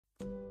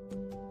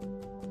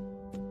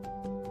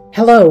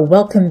Hello,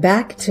 welcome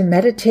back to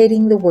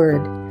Meditating the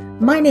Word.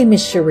 My name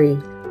is Cherie.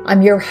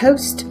 I'm your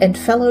host and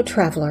fellow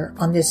traveler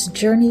on this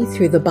journey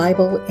through the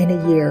Bible in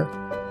a year.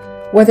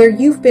 Whether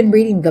you've been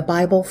reading the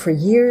Bible for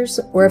years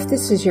or if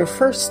this is your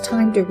first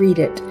time to read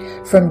it,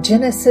 from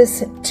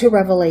Genesis to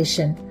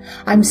Revelation,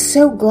 I'm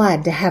so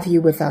glad to have you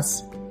with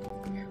us.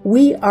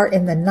 We are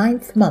in the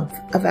 9th month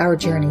of our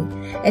journey,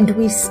 and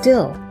we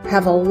still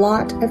have a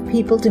lot of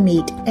people to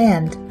meet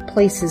and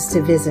places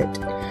to visit.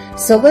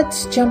 So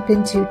let's jump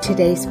into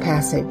today's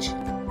passage.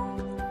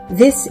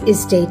 This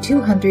is day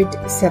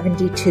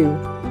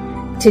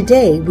 272.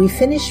 Today we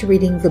finish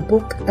reading the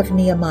book of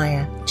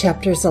Nehemiah,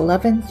 chapters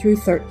 11 through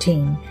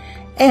 13,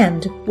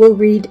 and we'll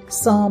read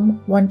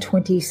Psalm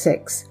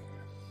 126.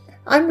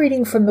 I'm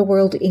reading from the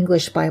World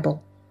English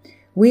Bible.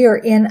 We are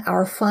in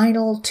our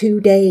final 2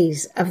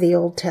 days of the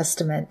Old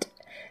Testament,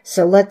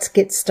 so let's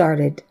get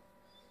started.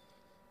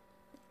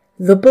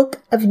 The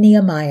book of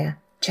Nehemiah,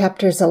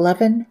 chapters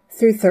 11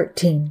 through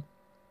 13.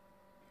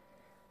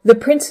 The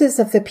princes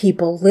of the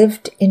people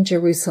lived in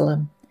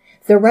Jerusalem.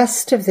 The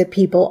rest of the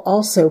people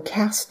also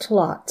cast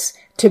lots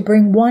to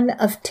bring one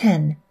of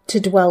 10 to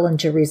dwell in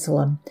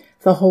Jerusalem,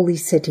 the holy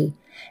city,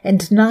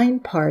 and 9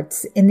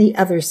 parts in the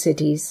other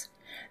cities.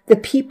 The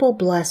people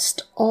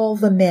blessed all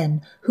the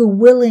men who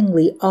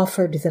willingly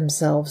offered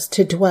themselves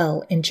to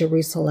dwell in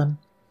Jerusalem.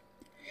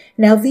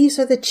 Now these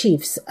are the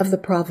chiefs of the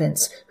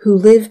province who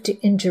lived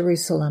in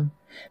Jerusalem.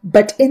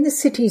 But in the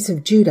cities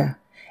of Judah,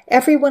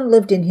 everyone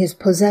lived in his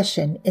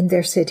possession in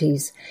their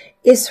cities: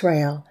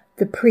 Israel,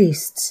 the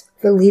priests,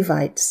 the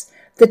Levites,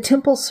 the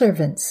temple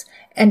servants,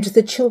 and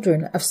the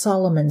children of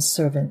Solomon's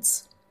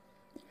servants.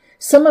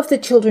 Some of the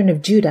children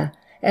of Judah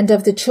and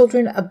of the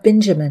children of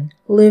Benjamin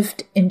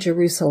lived in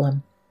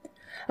Jerusalem.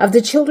 Of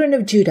the children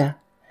of Judah,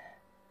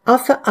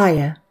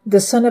 Athaiah,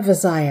 the son of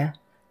Uzziah,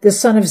 the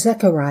son of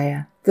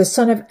Zechariah, the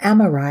son of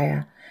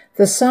Amariah,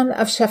 the son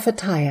of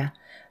Shephatiah,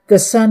 the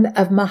son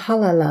of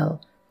Mahalalel,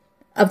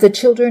 of the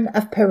children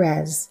of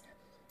Perez,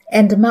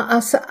 and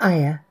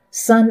Maaseiah,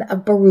 son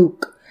of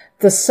Baruch,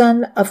 the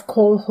son of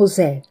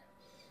Kol-Hoseh,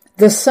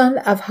 the son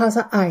of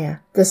Hazaiah,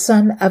 the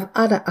son of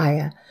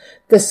Adaiah,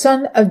 the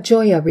son of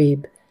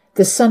Joiarib,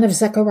 the son of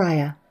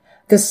Zechariah,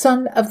 the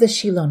son of the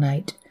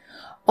Shilonite.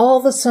 All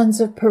the sons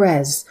of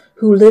Perez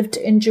who lived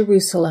in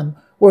Jerusalem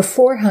were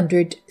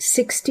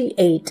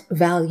 468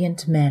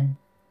 valiant men.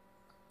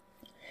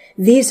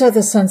 These are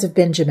the sons of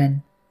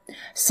Benjamin: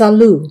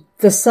 Sallu,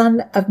 the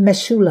son of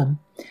Meshullam,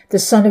 the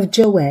son of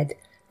Joed,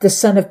 the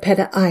son of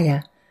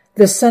Pedaiah,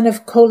 the son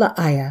of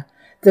Kolaiah,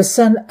 the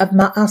son of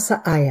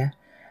Maaseiah,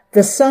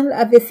 the son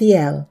of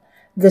Ithiel,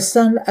 the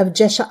son of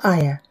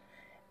Jeshaiah.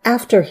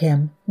 After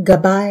him,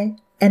 Gabai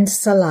and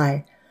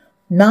Salai,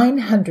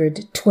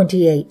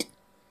 928.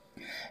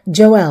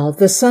 Joel,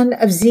 the son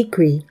of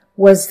Zichri,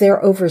 was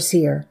their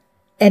overseer,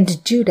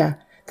 and Judah,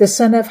 the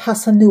son of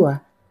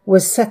Hasanuah,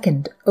 was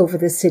second over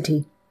the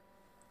city.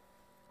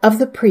 Of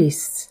the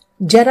priests,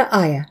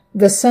 Jedaiah,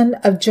 the son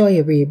of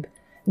Joiarib,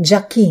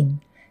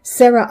 Jakin,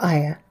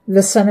 Seraiah,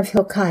 the son of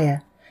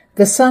Hilkiah,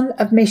 the son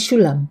of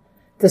Meshullam,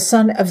 the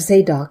son of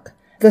Zadok,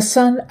 the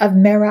son of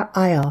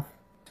Meraiah,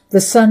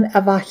 the son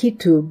of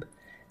Ahitub,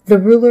 the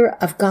ruler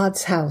of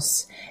God's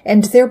house,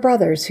 and their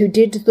brothers who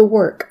did the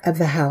work of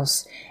the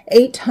house,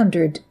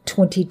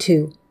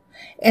 822.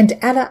 And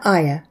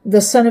Adaiah,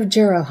 the son of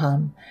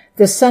Jeroham,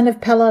 the son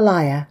of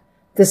Pelaliah,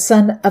 the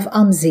son of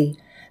Amzi,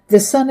 the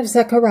son of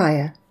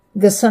Zechariah,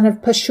 the son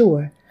of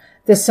Pashur,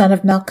 the son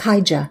of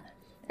Malchijah,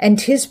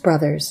 and his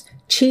brothers,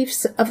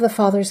 chiefs of the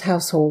fathers'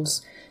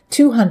 households,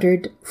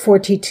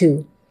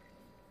 242.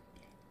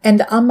 And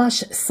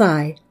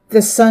Amashsai,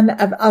 the son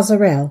of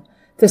Azarel,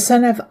 the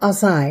son of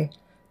Azai,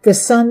 the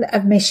son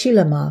of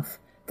Meshilemoth,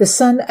 the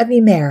son of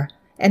Immer,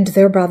 and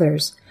their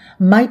brothers,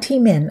 mighty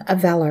men of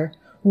valor,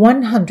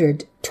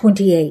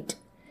 128.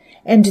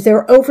 And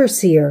their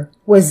overseer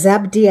was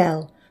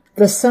Zabdiel,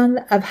 the son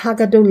of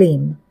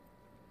Hagadolim.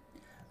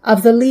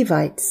 Of the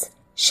Levites,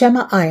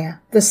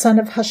 Shemaiah, the son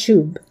of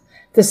Hashub,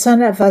 the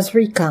son of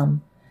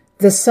Azrikam,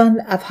 the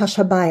son of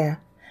Hashabiah,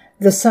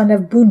 the son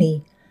of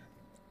Buni,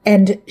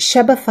 and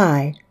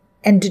Shebathai,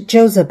 and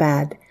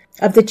Jozabad,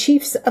 of the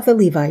chiefs of the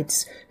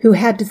Levites, who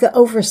had the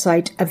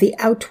oversight of the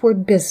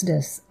outward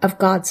business of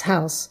God's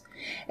house,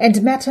 and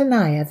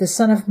Mattaniah, the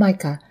son of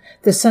Micah,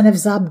 the son of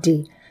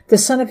Zabdi, the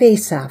son of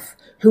Asaph,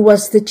 who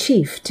was the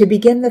chief to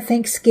begin the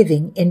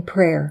thanksgiving in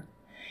prayer,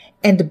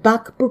 and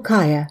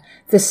Bakbukiah,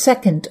 the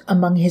second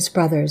among his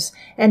brothers,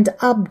 and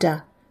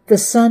Abda, the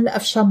son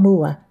of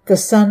Shammua, the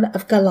son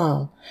of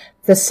Galal,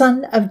 the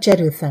son of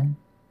Jeduthun.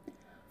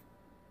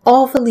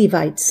 All the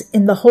Levites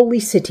in the holy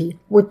city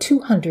were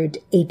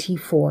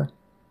 284.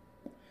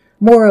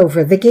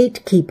 Moreover, the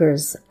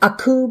gatekeepers,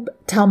 Akub,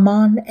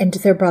 Talmon, and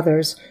their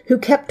brothers, who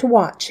kept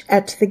watch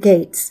at the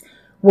gates,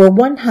 were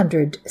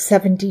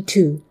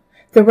 172.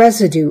 The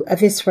residue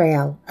of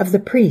Israel, of the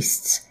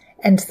priests,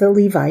 and the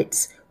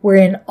Levites, were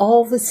in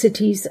all the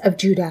cities of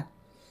Judah,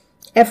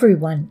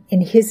 everyone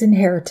in his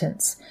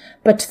inheritance.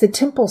 But the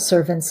temple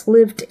servants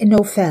lived in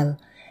Ophel,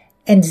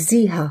 and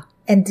Ziha,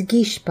 and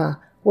Gishpa,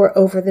 were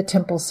over the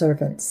temple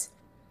servants.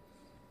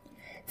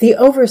 The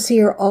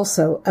overseer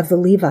also of the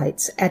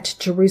Levites at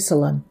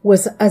Jerusalem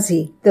was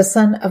Uzzi, the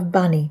son of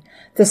Bani,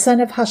 the son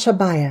of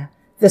Hashabiah,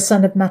 the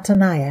son of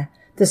Mattaniah,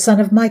 the son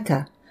of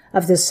Micah,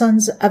 of the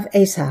sons of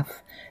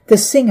Asaph, the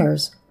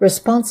singers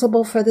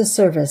responsible for the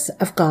service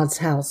of God's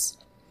house.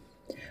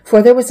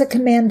 For there was a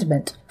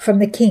commandment from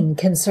the king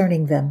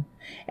concerning them,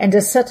 and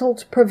a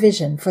settled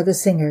provision for the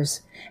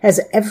singers,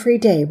 as every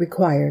day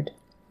required.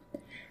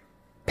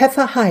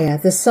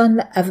 Pethahiah, the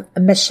son of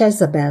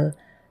Meshezabel,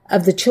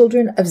 of the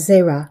children of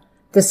Zerah,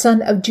 the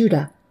son of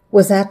Judah,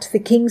 was at the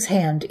king's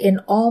hand in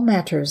all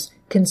matters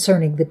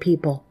concerning the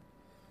people.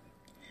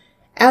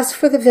 As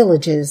for the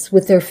villages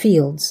with their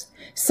fields,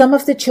 some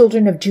of the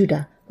children of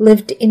Judah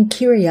lived in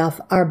Kiriath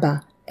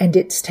Arba and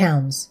its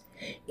towns,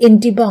 in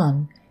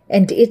Dibon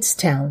and its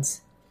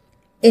towns,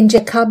 in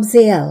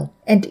Jekabzeel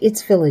and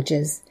its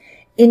villages,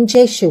 in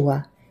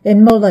Jeshua,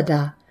 in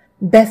Moladah,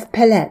 Beth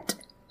Pelet,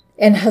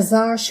 in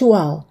Hazar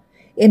Shual,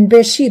 in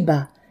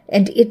Beersheba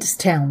and its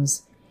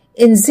towns,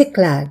 in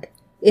Ziklag,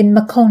 in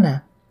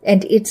Makona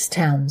and its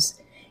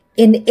towns,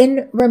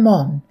 in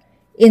Ramon,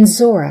 in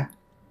Zorah,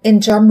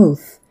 in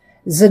Jarmuth,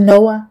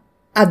 Zanoah,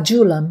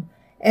 Adullam,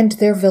 and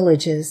their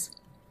villages,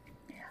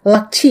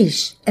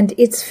 Lachish and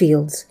its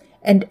fields,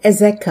 and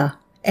Ezekah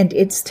and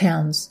its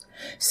towns.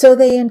 So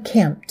they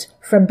encamped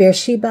from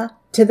Beersheba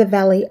to the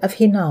valley of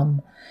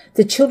Hinnom.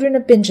 The children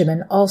of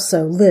Benjamin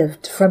also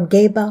lived from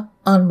Geba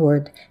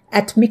onward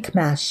at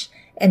Michmash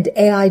and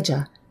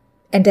Aijah,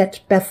 and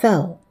at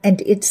Bethel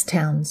and its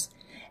towns,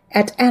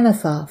 at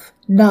Anathoth,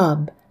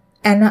 Nob,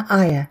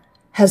 Anaiah,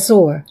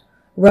 Hazor,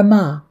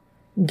 Ramah,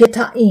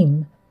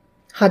 Gittaim,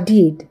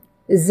 Hadid,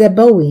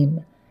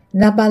 Zeboim,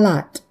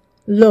 Nabalat,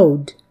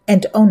 Lod,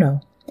 and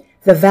Ono,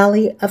 the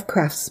valley of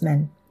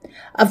craftsmen.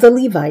 Of the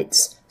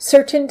Levites,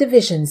 certain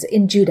divisions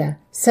in Judah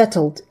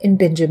settled in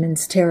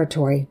Benjamin's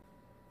territory.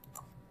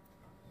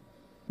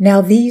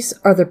 Now these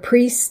are the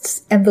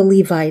priests and the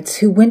Levites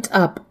who went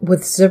up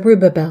with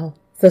Zerubbabel,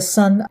 the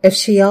son of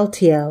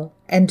Shealtiel,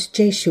 and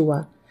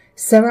Jeshua,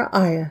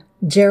 Seraiah,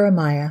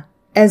 Jeremiah,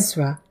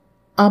 Ezra,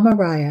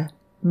 Amariah,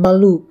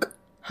 Maluk,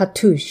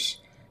 Hattush,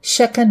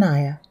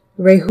 Shechaniah,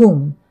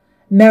 Rehum,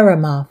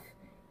 Meremoth,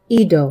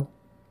 Edo,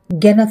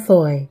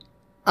 Genathoi,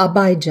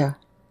 Abijah,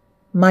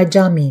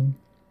 Mijamin,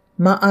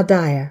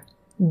 Maadiah,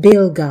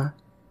 Bilgah,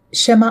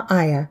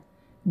 Shemaiah,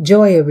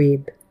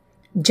 Joiarib,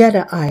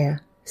 Jedaiah,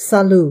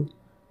 Salu,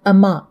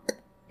 Amok,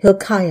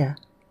 Hilkiah,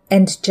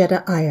 and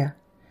Jedaiah.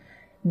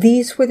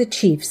 These were the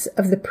chiefs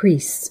of the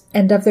priests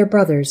and of their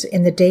brothers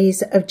in the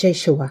days of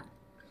Jeshua.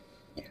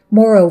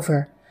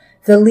 Moreover,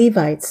 the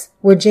Levites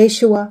were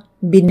Jeshua,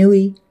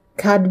 Binui,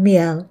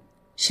 Kadmiel,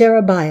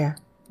 Sherebiah,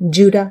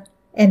 Judah,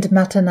 and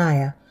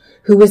Mattaniah,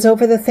 who was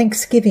over the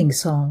thanksgiving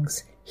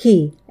songs,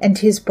 he and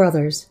his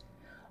brothers.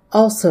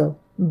 Also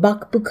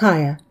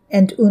Bakbukiah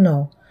and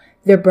Uno,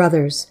 their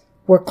brothers,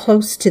 were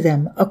close to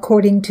them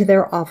according to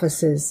their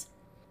offices.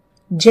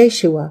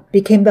 Jeshua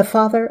became the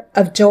father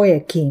of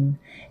Joachim,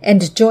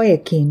 and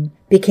Joachim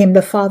became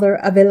the father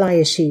of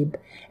Eliashib,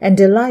 and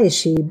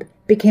Eliashib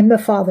became the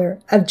father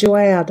of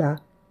Joiada,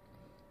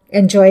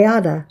 and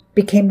Joiada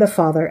became the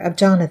father of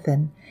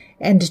Jonathan,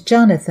 and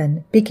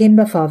Jonathan became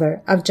the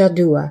father of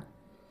Jaddua.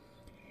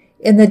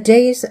 In the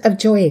days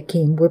of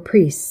Joachim were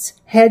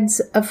priests, heads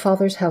of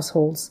fathers'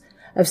 households,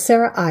 of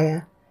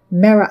Seraiah,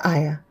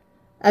 Meraiah,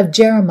 of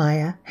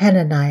Jeremiah,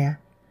 Hananiah,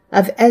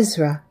 of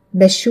Ezra,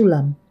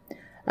 Meshullam,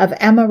 of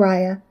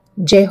Amariah,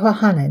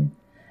 Jehohanan,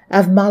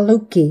 of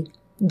Maluki,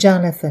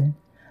 Jonathan,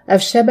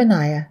 of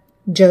Shebaniah,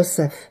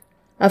 Joseph,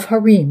 of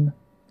Harim,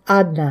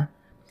 Adnah,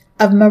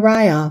 of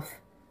Marioth,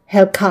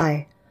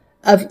 Helkai,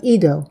 of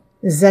Edo,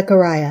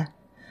 Zechariah,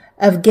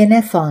 of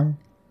Genethon,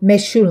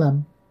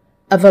 Meshullam,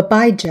 of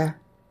Abijah,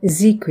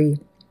 Zikri,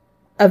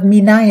 of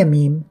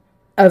Miniamim,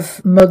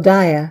 of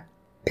Modiah,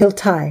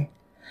 Piltai,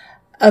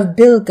 of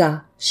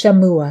Bilgah,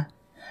 Shammua,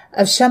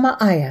 of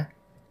Shemaiah,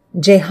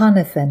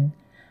 Jehonathan,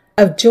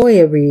 of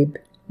Joiarib,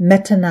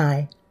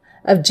 Metani,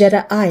 of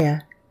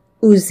Jedaiah,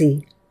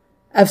 Uzi,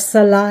 of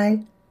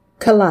Salai,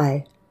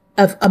 Kalai,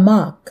 of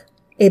Amok,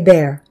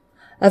 Eber,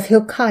 of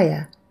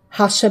Hilkiah,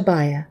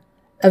 Hashabiah,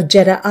 of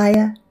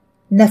Jedaiah,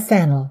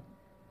 Nethanel.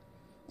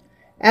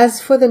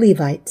 As for the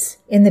Levites,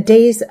 in the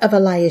days of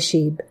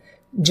Eliashib,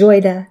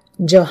 Joiada,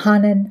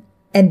 Johanan,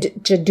 and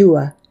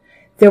Jaddua,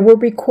 there were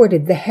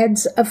recorded the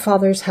heads of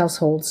fathers'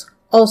 households,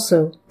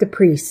 also the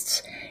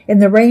priests, in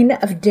the reign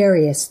of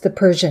Darius the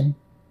Persian.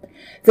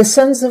 The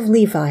sons of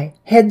Levi,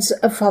 heads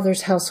of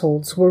fathers'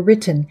 households, were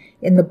written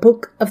in the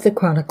book of the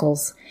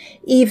Chronicles,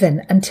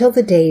 even until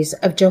the days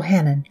of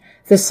Johanan,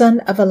 the son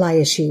of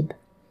Eliashib.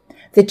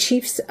 The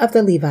chiefs of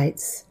the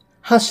Levites,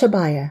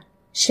 Hashabiah,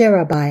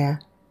 Sherebiah,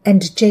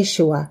 and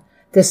Jeshua,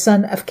 the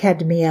son of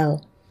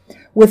Kadmiel,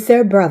 with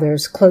their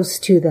brothers close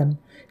to them,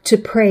 to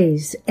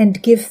praise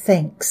and give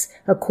thanks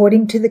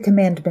according to the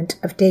commandment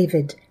of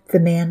David, the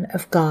man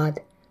of God.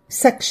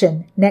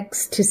 Section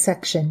next to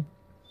section.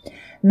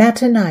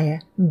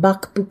 Mattaniah,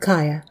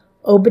 Bakbukiah,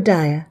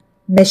 Obadiah,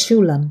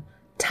 Meshullam,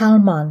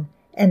 Talmon,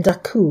 and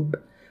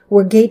Akub,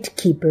 were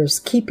gatekeepers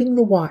keeping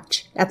the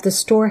watch at the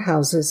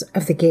storehouses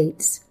of the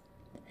gates.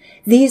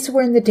 These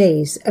were in the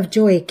days of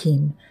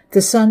Joachim,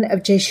 the son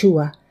of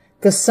Jeshua,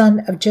 the son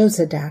of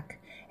Josadak,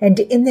 and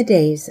in the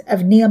days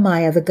of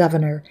Nehemiah the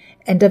governor,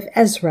 and of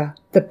Ezra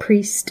the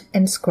priest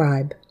and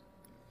scribe.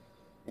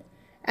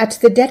 At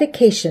the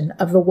dedication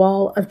of the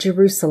wall of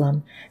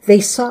Jerusalem,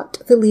 they sought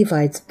the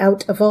Levites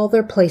out of all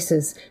their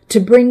places to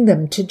bring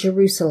them to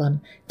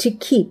Jerusalem, to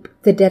keep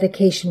the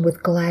dedication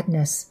with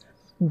gladness,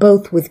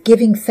 both with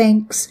giving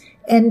thanks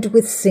and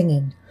with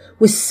singing,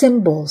 with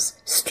cymbals,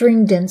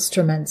 stringed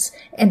instruments,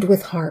 and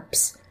with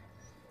harps.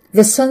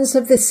 The sons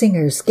of the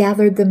singers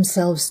gathered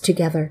themselves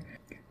together,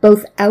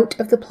 both out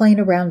of the plain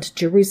around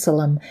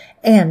Jerusalem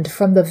and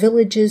from the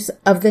villages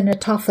of the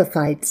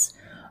Netophathites,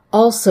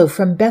 also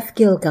from Beth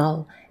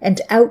Gilgal, and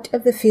out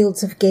of the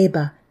fields of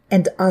Geba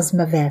and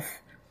Azmaveth.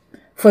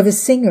 For the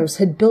singers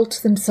had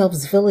built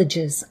themselves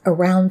villages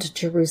around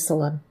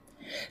Jerusalem.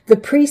 The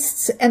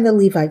priests and the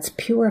Levites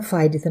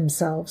purified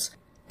themselves,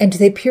 and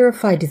they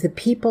purified the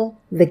people,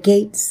 the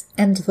gates,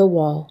 and the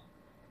wall.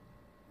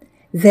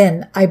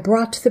 Then I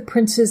brought the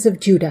princes of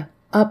Judah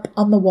up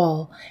on the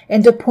wall,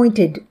 and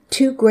appointed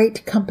 2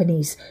 great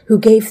companies who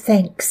gave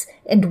thanks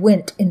and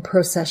went in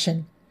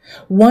procession.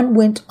 One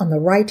went on the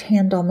right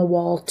hand on the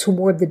wall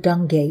toward the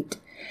dung gate,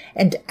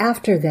 and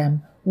after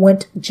them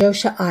went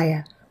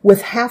Josiah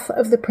with half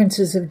of the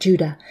princes of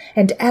Judah,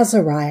 and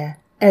Azariah,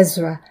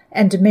 Ezra,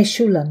 and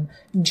Meshullam,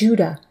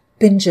 Judah,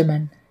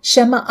 Benjamin,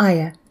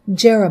 Shemaiah,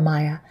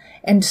 Jeremiah,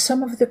 and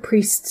some of the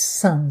priests'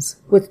 sons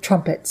with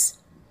trumpets.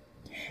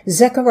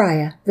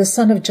 Zechariah, the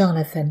son of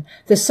Jonathan,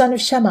 the son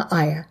of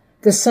Shemaiah,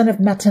 the son of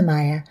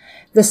Mattaniah,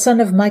 the son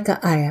of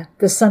Micaiah,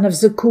 the son of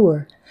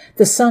Zakur,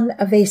 the son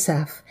of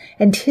Asaph,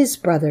 and his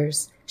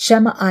brothers,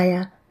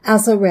 Shemaiah,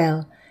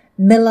 Azarel,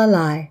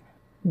 Milalai,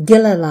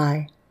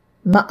 Gilalai,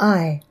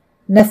 Maai,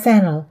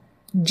 Nathanael,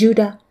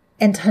 Judah,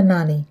 and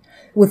Hanani,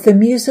 with the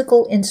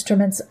musical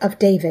instruments of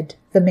David,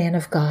 the man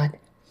of God.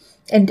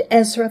 And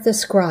Ezra the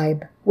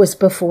scribe was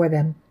before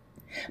them.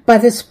 By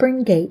the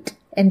spring gate,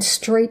 and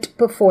straight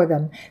before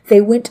them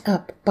they went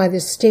up by the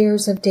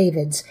stairs of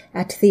David's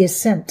at the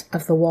ascent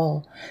of the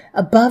wall,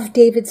 above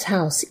David's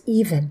house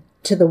even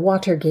to the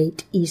water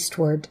gate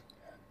eastward.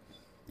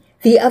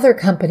 The other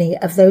company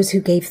of those who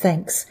gave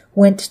thanks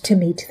went to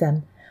meet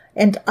them,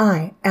 and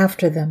I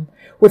after them,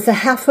 with the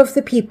half of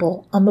the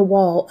people on the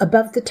wall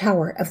above the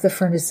tower of the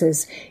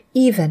furnaces,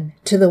 even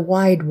to the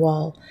wide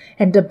wall,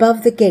 and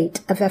above the gate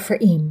of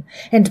Ephraim,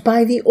 and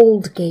by the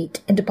old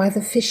gate, and by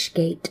the fish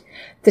gate,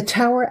 the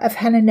tower of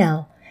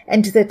Hananel,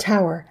 and the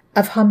tower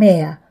of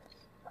Hameah,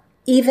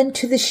 even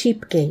to the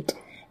sheep gate,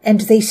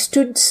 and they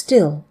stood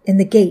still in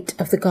the gate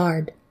of the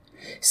guard.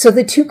 So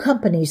the 2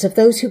 companies of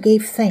those who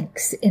gave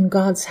thanks in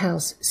God's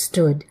house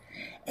stood,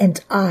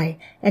 and I,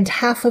 and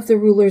half of the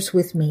rulers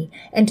with me,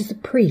 and the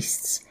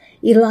priests,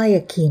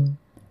 Eliakim,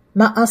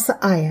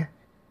 Maasaiah,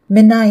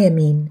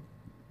 Menayamin,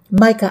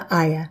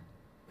 Micaiah,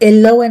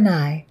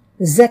 Eloenai,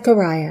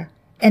 Zechariah,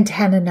 and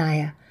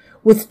Hananiah,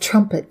 with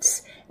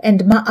trumpets,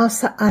 and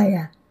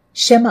Maasaiah,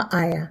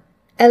 Shemaiah,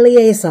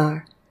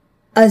 Eleazar,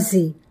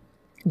 Uzzi,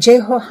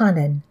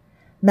 Jehohanan,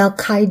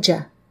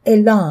 Malchijah,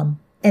 Elam,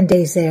 and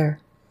Azer.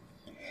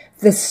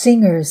 The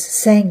singers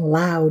sang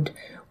loud,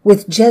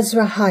 with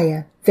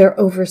Jezrahiah their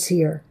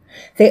overseer.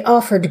 They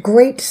offered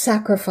great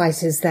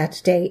sacrifices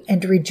that day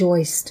and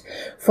rejoiced,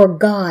 for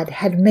God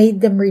had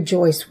made them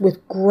rejoice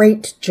with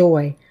great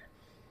joy.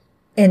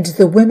 And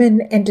the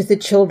women and the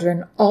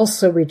children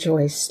also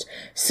rejoiced,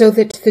 so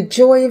that the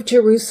joy of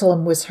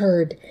Jerusalem was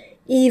heard,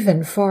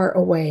 even far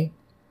away.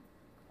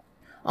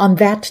 On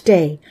that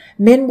day,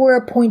 men were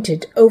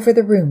appointed over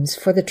the rooms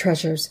for the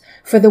treasures,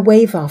 for the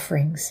wave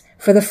offerings,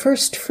 for the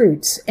first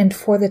fruits, and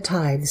for the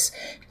tithes,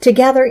 to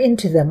gather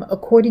into them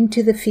according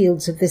to the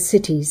fields of the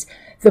cities,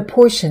 the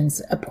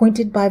portions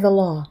appointed by the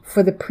law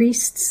for the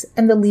priests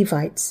and the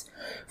Levites.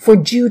 For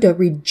Judah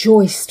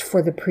rejoiced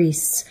for the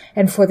priests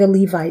and for the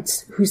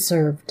Levites who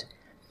served.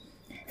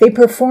 They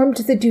performed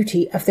the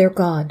duty of their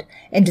God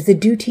and the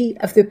duty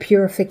of the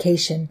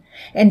purification,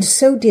 and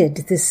so did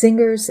the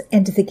singers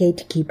and the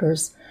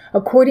gatekeepers,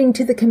 according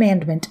to the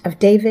commandment of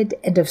David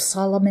and of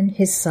Solomon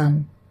his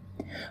son.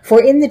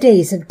 For in the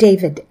days of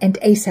David and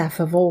Asaph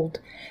of old,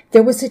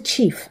 there was a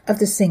chief of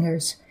the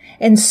singers,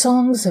 and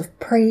songs of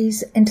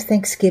praise and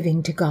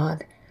thanksgiving to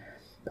God.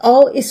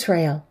 All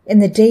Israel, in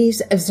the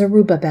days of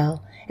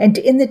Zerubbabel and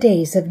in the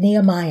days of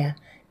Nehemiah,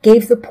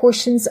 gave the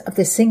portions of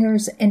the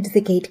singers and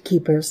the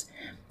gatekeepers,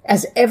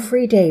 as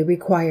every day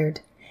required,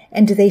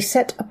 and they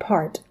set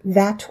apart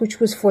that which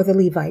was for the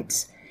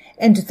Levites,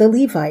 and the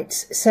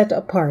Levites set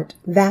apart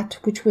that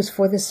which was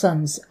for the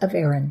sons of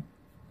Aaron.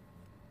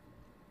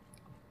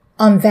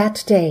 On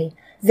that day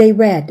they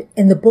read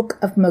in the book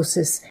of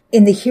Moses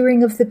in the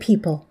hearing of the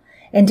people,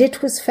 and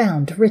it was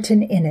found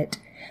written in it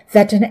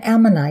that an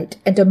Ammonite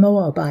and a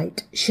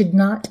Moabite should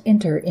not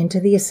enter into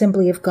the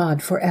assembly of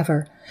God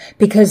forever,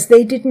 because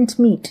they didn't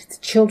meet the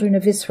children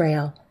of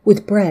Israel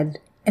with bread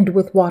and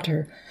with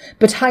water,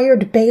 but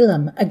hired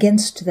Balaam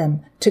against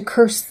them to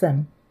curse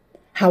them.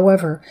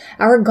 However,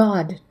 our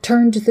God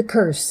turned the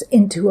curse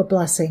into a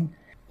blessing.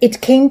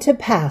 It came to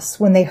pass,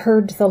 when they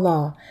heard the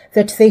law,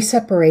 that they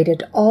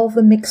separated all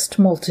the mixed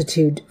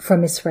multitude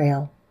from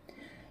Israel.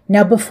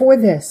 Now before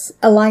this,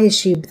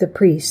 Eliashib the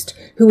priest,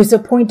 who was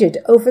appointed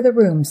over the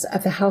rooms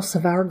of the house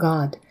of our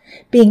God,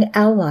 being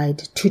allied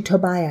to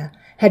Tobiah,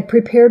 had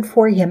prepared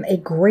for him a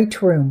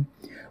great room,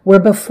 where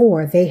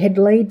before they had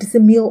laid the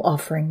meal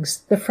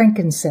offerings, the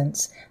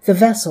frankincense, the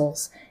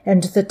vessels,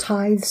 and the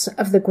tithes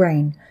of the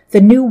grain,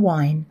 the new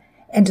wine,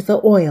 and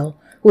the oil,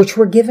 which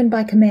were given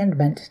by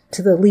commandment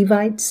to the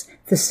Levites,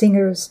 the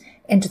singers,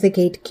 and the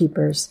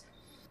gatekeepers,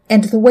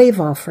 and the wave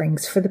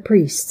offerings for the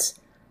priests.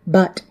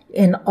 But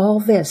in all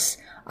this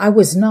I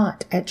was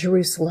not at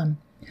Jerusalem,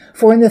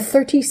 for in the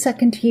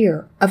 32nd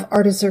year of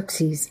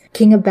Artaxerxes,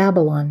 king of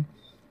Babylon,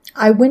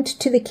 I went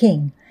to the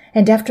king,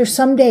 and after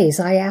some days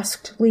I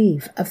asked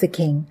leave of the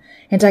king,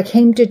 and I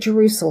came to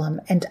Jerusalem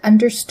and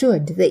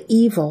understood the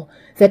evil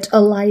that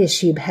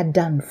Eliashib had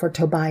done for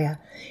Tobiah,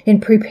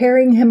 in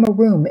preparing him a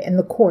room in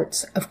the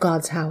courts of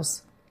God's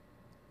house.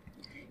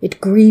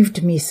 It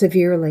grieved me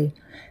severely.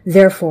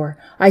 Therefore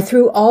I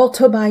threw all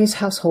Tobiah's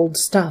household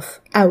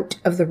stuff out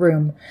of the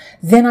room.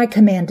 Then I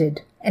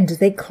commanded, and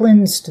they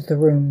cleansed the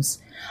rooms.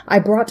 I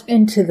brought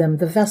into them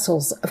the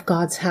vessels of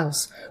God's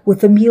house,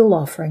 with the meal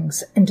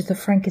offerings and the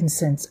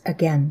frankincense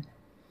again.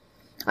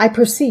 I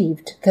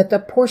perceived that the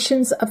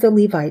portions of the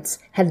Levites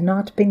had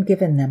not been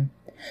given them,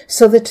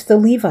 so that the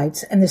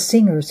Levites and the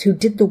singers who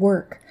did the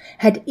work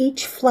had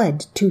each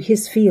fled to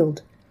his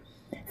field.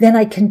 Then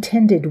I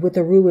contended with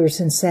the rulers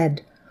and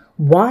said,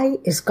 "Why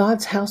is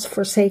God's house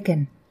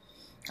forsaken?"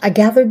 I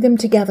gathered them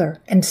together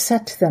and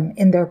set them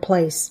in their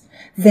place.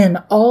 Then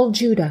all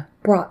Judah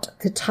brought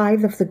the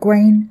tithe of the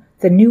grain,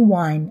 the new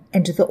wine,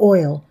 and the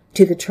oil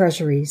to the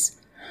treasuries.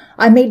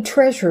 I made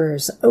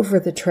treasurers over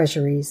the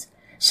treasuries,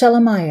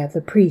 Shelemiah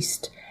the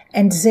priest,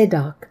 and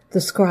Zadok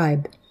the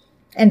scribe,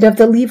 and of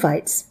the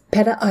Levites,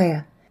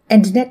 Pedaiah,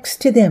 and next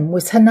to them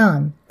was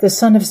Hanan, the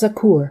son of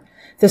Zakur,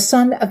 the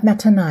son of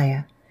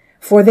Mattaniah,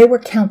 for they were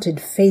counted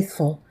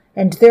faithful,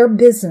 and their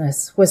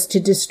business was to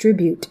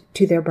distribute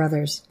to their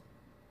brothers.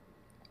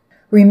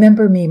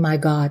 Remember me, my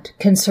God,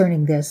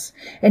 concerning this,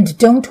 and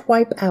don't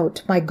wipe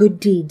out my good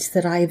deeds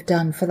that I have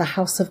done for the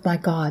house of my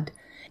God,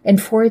 and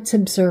for its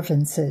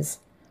observances.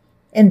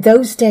 In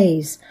those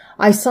days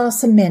I saw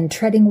some men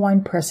treading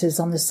winepresses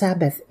on the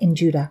Sabbath in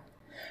Judah,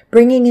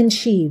 bringing in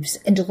sheaves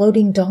and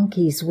loading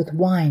donkeys with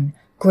wine,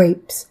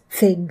 grapes,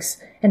 figs,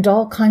 and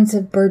all kinds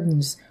of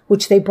burdens,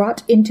 which they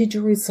brought into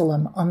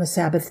Jerusalem on the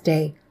Sabbath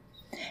day.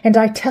 And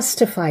I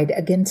testified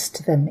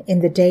against them in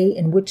the day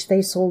in which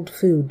they sold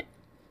food.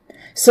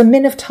 Some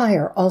men of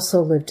Tyre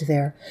also lived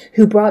there,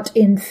 who brought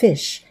in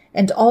fish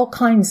and all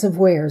kinds of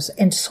wares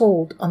and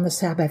sold on the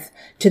Sabbath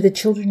to the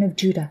children of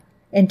Judah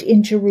and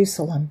in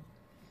Jerusalem.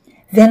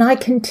 Then I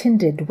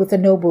contended with the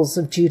nobles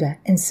of Judah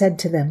and said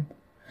to them,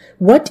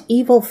 "What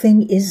evil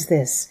thing is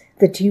this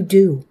that you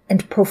do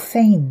and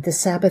profane the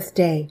Sabbath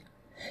day?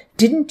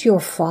 Didn't your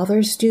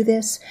fathers do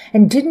this?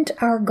 And didn't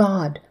our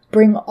God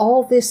bring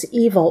all this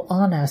evil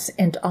on us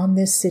and on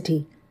this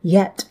city?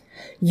 Yet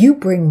you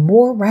bring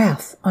more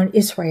wrath on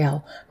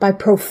Israel by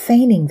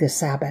profaning the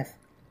Sabbath."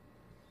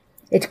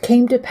 It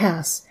came to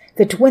pass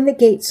that when the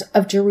gates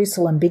of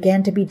Jerusalem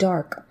began to be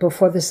dark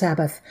before the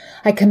Sabbath,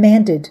 I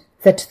commanded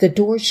that the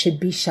doors should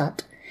be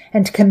shut,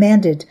 and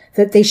commanded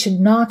that they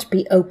should not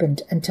be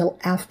opened until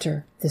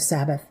after the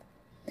Sabbath.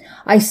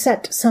 I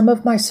set some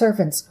of my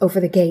servants over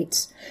the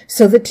gates,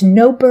 so that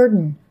no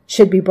burden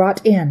should be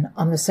brought in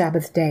on the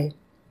Sabbath day.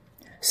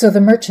 So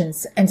the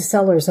merchants and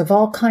sellers of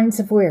all kinds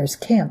of wares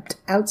camped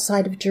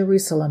outside of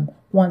Jerusalem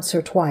once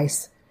or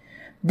twice.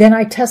 Then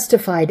I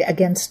testified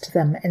against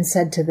them and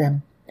said to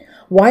them,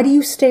 "Why do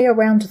you stay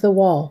around the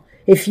wall?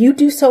 If you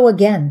do so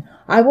again,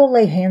 I will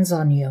lay hands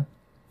on you."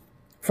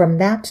 From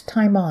that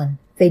time on,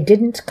 they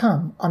didn't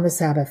come on the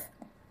Sabbath.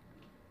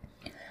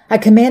 I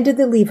commanded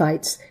the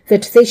Levites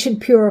that they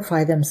should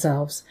purify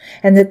themselves,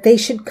 and that they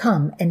should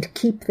come and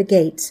keep the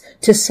gates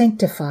to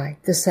sanctify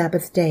the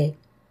Sabbath day.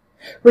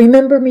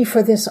 Remember me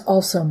for this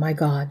also, my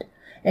God,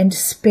 and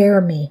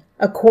spare me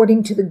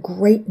according to the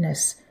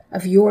greatness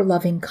of your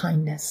loving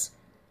kindness.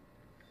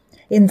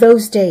 In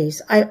those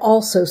days I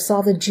also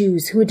saw the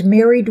Jews who had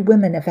married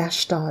women of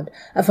Ashdod,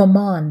 of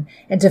Ammon,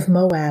 and of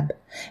Moab,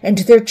 and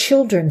their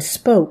children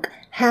spoke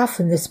half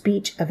in the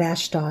speech of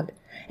Ashdod,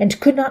 and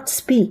could not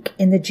speak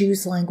in the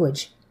Jews'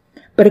 language,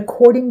 but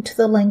according to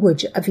the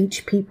language of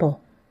each people.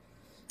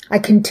 I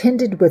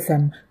contended with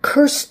them,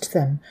 cursed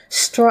them,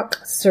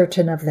 struck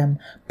certain of them,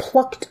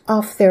 plucked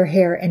off their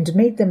hair, and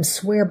made them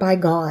swear by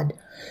God,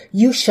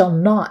 "You shall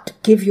not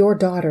give your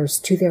daughters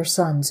to their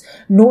sons,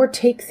 nor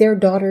take their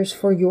daughters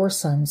for your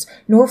sons,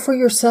 nor for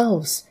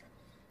yourselves."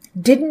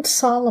 Didn't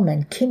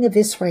Solomon, king of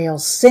Israel,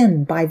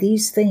 sin by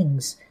these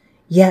things?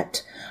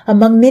 Yet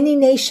among many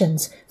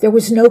nations there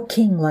was no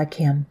king like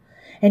him,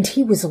 and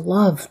he was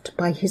loved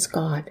by his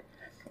God,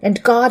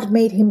 and God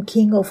made him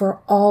king over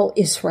all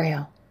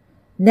Israel.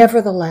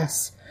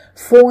 Nevertheless,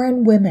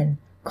 foreign women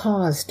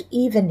caused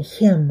even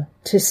him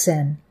to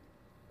sin.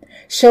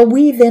 Shall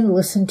we then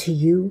listen to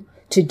you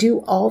to do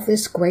all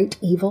this great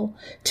evil,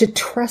 to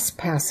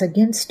trespass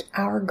against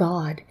our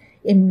God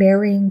in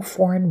marrying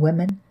foreign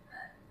women?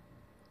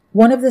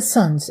 One of the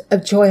sons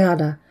of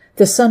Joiada,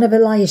 the son of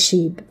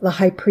Eliashib, the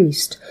high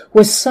priest,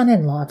 was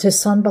son-in-law to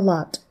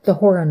Sanballat the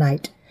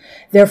Horonite.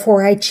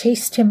 Therefore I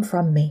chased him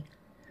from me.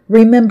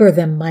 Remember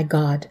them, my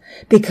God,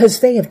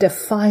 because they have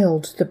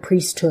defiled the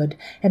priesthood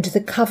and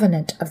the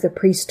covenant of the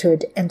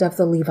priesthood and of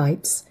the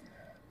Levites.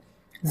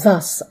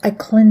 Thus I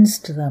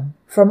cleansed them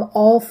from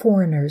all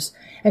foreigners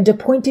and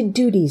appointed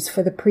duties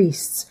for the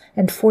priests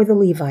and for the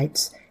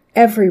Levites,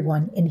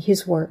 everyone in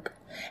his work,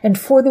 and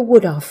for the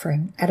wood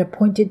offering at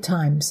appointed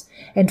times,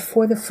 and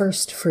for the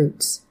first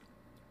fruits.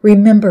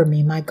 Remember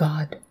me, my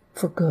God,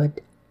 for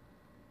good.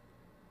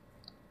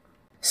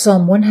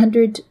 Psalm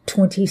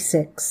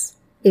 126,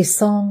 a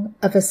song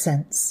of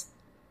ascents.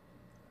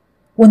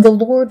 When the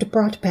Lord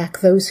brought back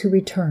those who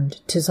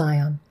returned to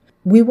Zion,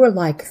 we were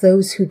like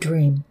those who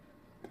dream.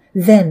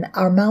 Then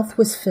our mouth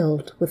was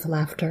filled with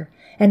laughter,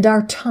 and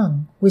our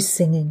tongue was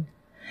singing.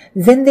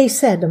 Then they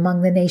said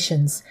among the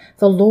nations,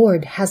 the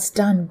Lord has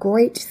done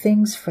great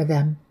things for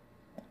them.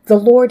 The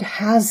Lord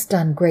has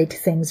done great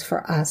things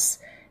for us,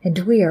 and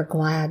we are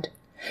glad.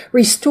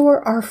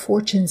 Restore our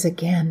fortunes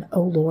again,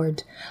 O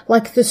Lord,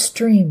 like the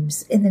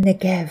streams in the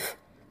Negev.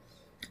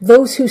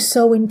 Those who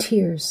sow in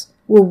tears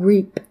will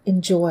reap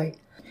in joy.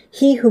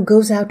 He who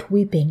goes out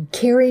weeping,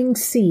 carrying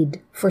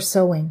seed for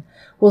sowing,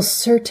 will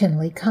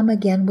certainly come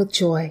again with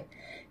joy,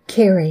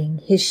 carrying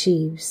his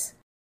sheaves.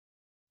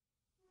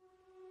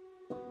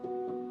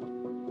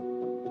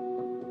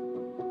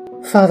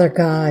 Father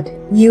God,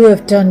 you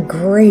have done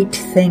great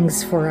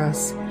things for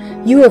us.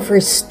 You have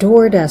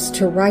restored us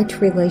to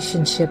right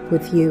relationship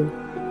with you.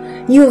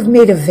 You have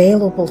made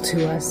available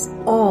to us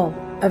all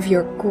of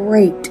your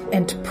great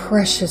and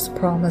precious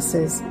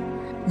promises.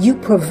 You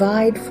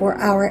provide for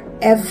our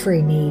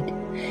every need.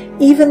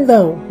 Even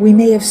though we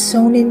may have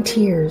sown in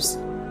tears,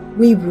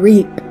 we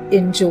reap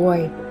in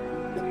joy.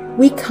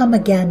 We come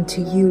again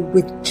to you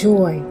with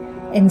joy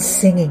and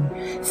singing,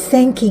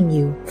 thanking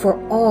you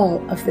for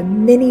all of the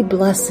many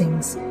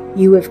blessings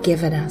you have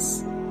given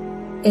us.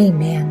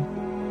 Amen.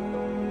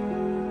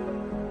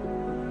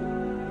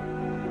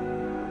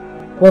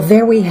 Well,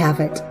 there we have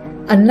it,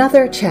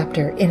 another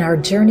chapter in our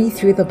journey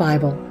through the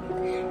Bible.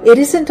 It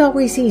isn't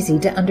always easy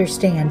to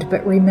understand,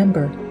 but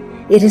remember,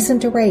 it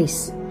isn't a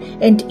race,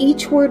 and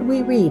each word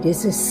we read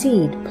is a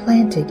seed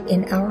planted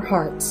in our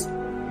hearts.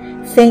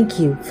 Thank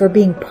you for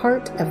being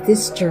part of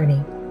this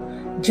journey.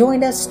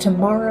 Join us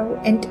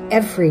tomorrow and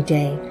every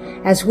day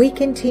as we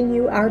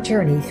continue our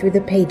journey through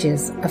the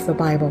pages of the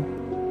Bible.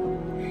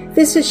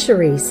 This is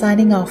Cherie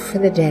signing off for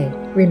the day.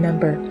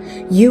 Remember,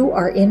 you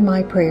are in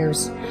my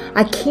prayers.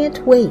 I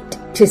can't wait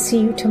to see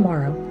you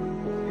tomorrow.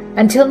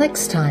 Until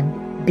next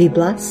time, be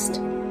blessed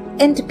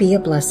and be a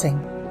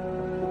blessing.